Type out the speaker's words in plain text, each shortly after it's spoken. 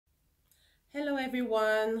Hello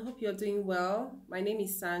everyone, hope you're doing well. My name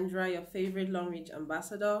is Sandra, your favorite Longrich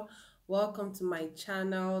ambassador. Welcome to my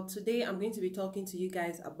channel. Today I'm going to be talking to you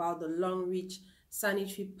guys about the Longrich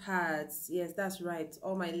sanitary pads. Yes, that's right.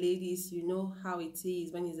 All my ladies, you know how it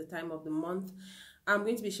is when it's the time of the month. I'm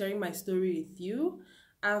going to be sharing my story with you.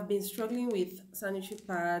 I've been struggling with sanitary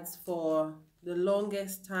pads for the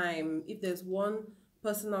longest time. If there's one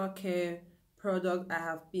personal care product I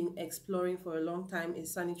have been exploring for a long time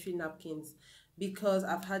is sanitary napkins, because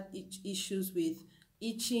I've had issues with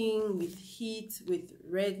itching, with heat, with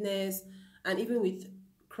redness, and even with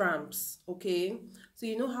cramps. Okay, so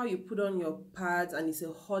you know how you put on your pads and it's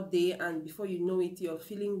a hot day, and before you know it, you're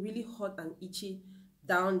feeling really hot and itchy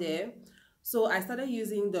down there. So I started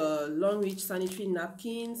using the Longrich sanitary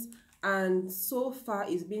napkins, and so far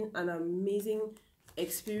it's been an amazing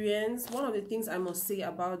experience. One of the things I must say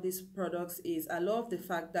about these products is I love the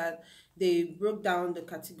fact that they broke down the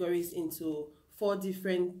categories into 4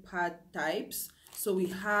 different pad types. So we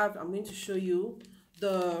have, I'm going to show you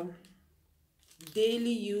the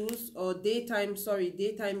daily use or daytime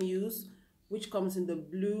use, which comes in the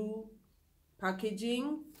blue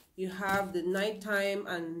packaging. You have the nighttime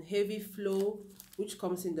and heavy flow, which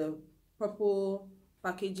comes in the purple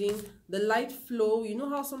packaging. The light flow, you know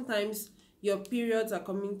how sometimes your periods are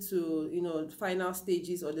coming to, final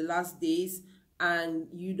stages or the last days, and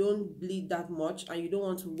you don't bleed that much and you don't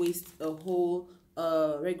want to waste a whole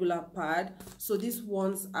regular pad. So these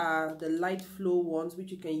ones are the light flow ones, which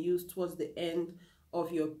you can use towards the end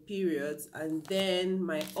of your periods. And then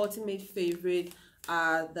my ultimate favorite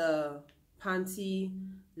are the panty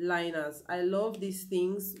liners. I love these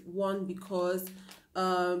things. One, because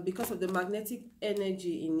of the magnetic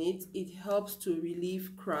energy in it, it helps to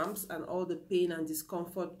relieve cramps and all the pain and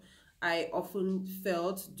discomfort I often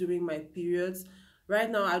felt during my periods. Right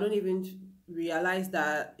now I don't even realize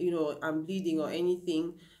that I'm bleeding or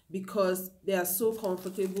anything, because they are so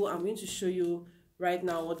comfortable. I'm going to show you right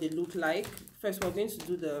now what they look like. First, we're going to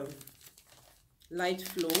do the light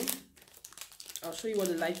flow. I'll show you what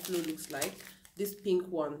the light flow looks like. This pink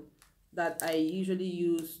one that I usually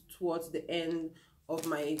use towards the end of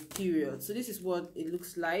my period. So this is what it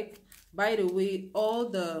looks like. By the way, all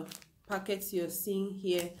the packets you're seeing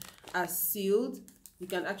here are sealed. You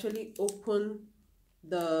can actually open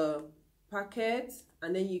the packet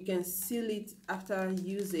and then you can seal it after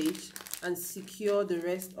usage and secure the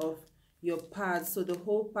rest of your pads, so the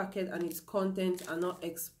whole packet and its contents are not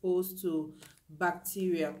exposed to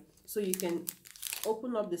bacteria. So you can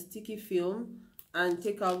open up the sticky film and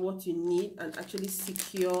take out what you need and actually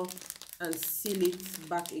secure and seal it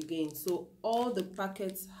back again. So all the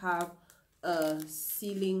packets have a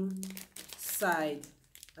sealing side,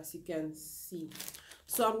 as you can see.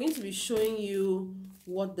 So I'm going to be showing you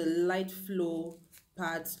what the light flow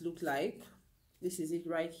pads look like. This is it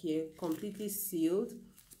right here, completely sealed.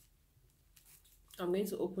 I'm going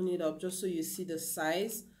to open it up just so you see the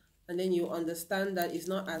size, and then you understand that it's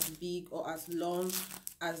not as big or as long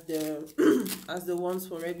as the as the ones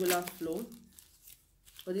for regular flow.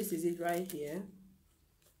 But this is it right here.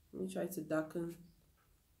 Let me try to darken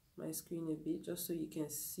my screen a bit just so you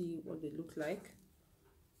can see what they look like.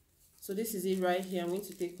 So this is it right here. I'm going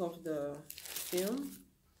to take off the film,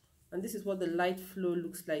 and this is what the light flow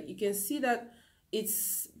looks like. You can see that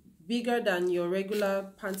it's bigger than your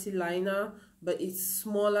regular panty liner, but it's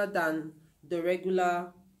smaller than the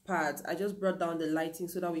regular pads. I just brought down the lighting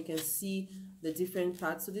so that we can see the different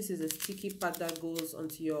pads. So this is a sticky pad that goes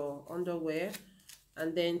onto your underwear,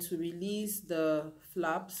 and then to release the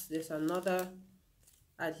flaps, there's another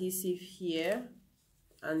adhesive here,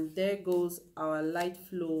 and there goes our light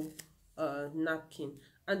flow napkin.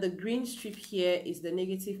 And the green strip here is the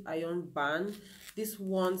negative ion band. This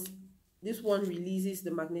one releases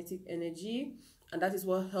the magnetic energy, and that is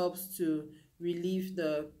what helps to relieve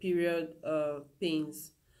the period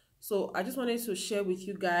pains. So I just wanted to share with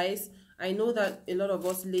you guys. I know that a lot of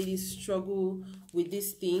us ladies struggle with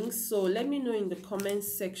these things, so let me know in the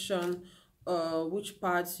comments section which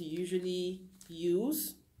parts you usually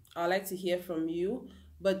use. I'd like to hear from you.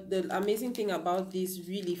 But the amazing thing about this,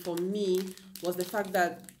 really, for me, was the fact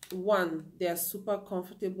that, one, they are super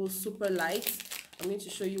comfortable, super light. I'm going to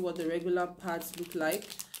show you what the regular pads look like.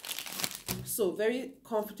 So very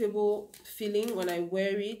comfortable feeling when I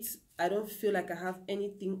wear it. I don't feel like I have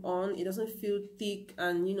anything on. It doesn't feel thick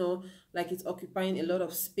and like it's occupying a lot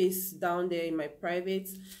of space down there in my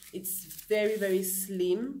privates. It's very, very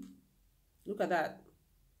slim. Look at that.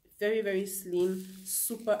 Very, very slim,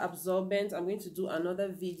 super absorbent. I'm going to do another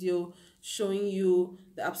video showing you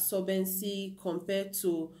the absorbency compared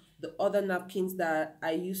to the other napkins that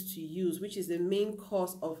I used to use, which is the main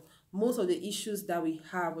cause of most of the issues that we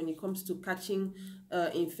have when it comes to catching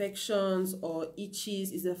infections or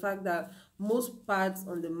itches, is the fact that most pads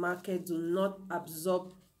on the market do not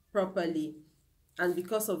absorb properly. And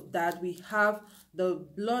because of that, we have the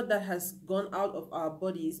blood that has gone out of our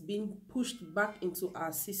bodies being pushed back into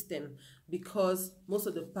our system because most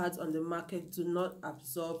of the pads on the market do not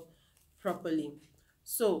absorb properly.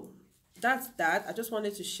 So that's that. I just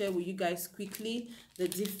wanted to share with you guys quickly the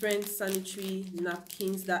different sanitary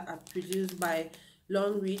napkins that are produced by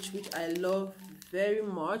Longrich, which I love very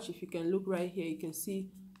much. If you can look right here, you can see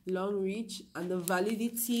Longrich, and the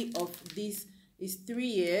validity of this is 3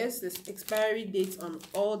 years. There's expiry dates on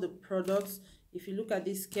all the products. If you look at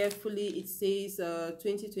this carefully, it says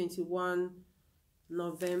 2021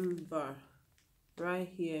 November right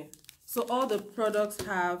here. So all the products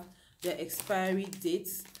have the expiry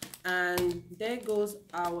dates, and there goes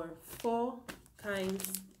our 4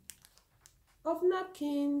 kinds of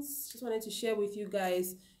napkins. Just wanted to share with you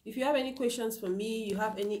guys. If you have any questions for me, you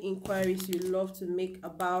have any inquiries you love to make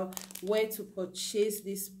about where to purchase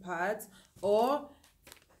these pads, or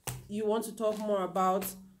you want to talk more about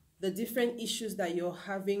the different issues that you're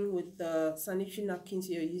having with the sanitary napkins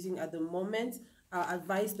you're using at the moment, I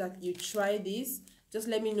advise that you try this. Just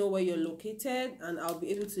let me know where you're located, and I'll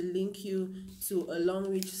be able to link you to a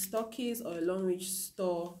Longrich stockist or a Longrich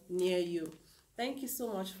store near you. Thank you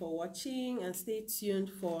so much for watching, and stay tuned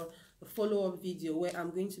for a follow-up video where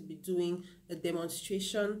I'm going to be doing a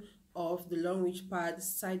demonstration of the Longrich pads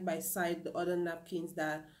side by side the other napkins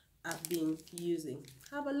that I've been using.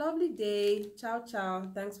 Have a lovely day. Ciao, ciao.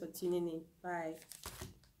 Thanks for tuning in. Bye.